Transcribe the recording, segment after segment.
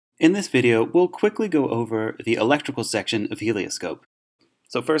In this video, we'll quickly go over the electrical section of HelioScope.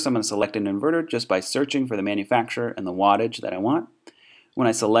 So first I'm going to select an inverter just by searching for the manufacturer and the wattage that I want. When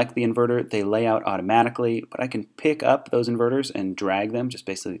I select the inverter, they lay out automatically, but I can pick up those inverters and drag them, just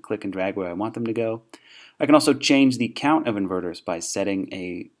basically click and drag where I want them to go. I can also change the count of inverters by setting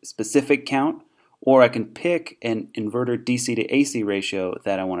a specific count, or I can pick an inverter DC to AC ratio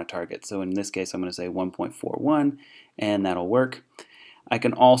that I want to target. So in this case, I'm going to say 1.41, and that'll work. I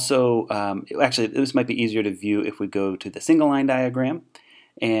can also, actually this might be easier to view if we go to the single line diagram.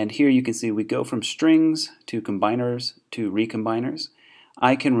 And here you can see we go from strings to combiners to recombiners.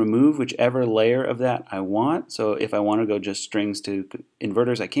 I can remove whichever layer of that I want. So if I want to go just strings to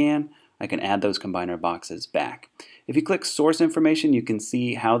inverters, I can add those combiner boxes back. If you click source information, you can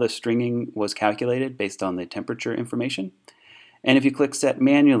see how the stringing was calculated based on the temperature information. And if you click set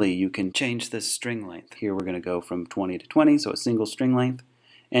manually, you can change the string length. Here we're going to go from 20 to 20, so a single string length.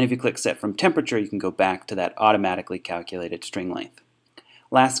 And if you click set from temperature, you can go back to that automatically calculated string length.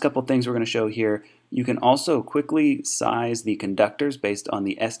 Last couple things we're going to show here, you can also quickly size the conductors based on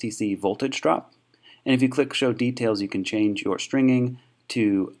the STC voltage drop. And if you click show details, you can change your stringing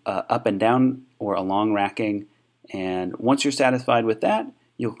to up and down or along racking. And once you're satisfied with that,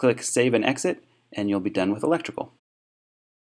 you'll click save and exit, and you'll be done with electrical.